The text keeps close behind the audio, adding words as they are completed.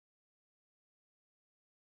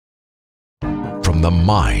in the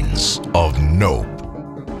minds of Nope,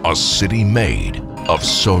 a city made of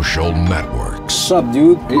social networks. What's up,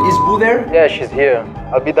 dude? Is Boo there? Yeah, she's here.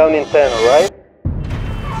 I'll be down in 10, alright?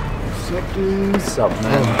 What's up,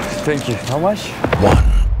 man? Thank you. How much? One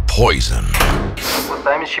poison. What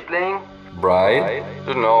time is she playing? Bright?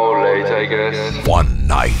 No, late, I guess. One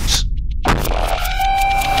night.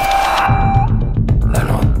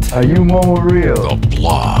 Are you more real? The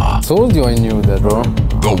blah. Told you I knew that, bro.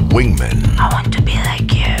 The wingman. I want to be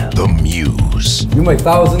like you. The muse. You're my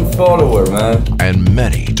 1,000th follower, man. And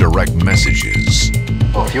many direct messages.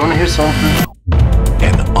 Oh, if you want to hear something?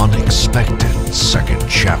 An unexpected second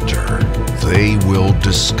chapter. They will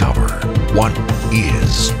discover what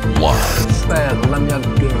is love.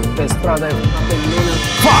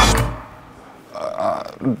 Fuck!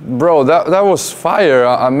 Bro, that was fire.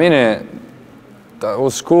 I mean it. That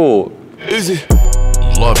was cool. Easy.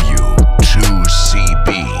 Love You 2CB.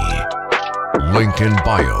 Link in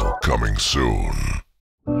bio coming soon.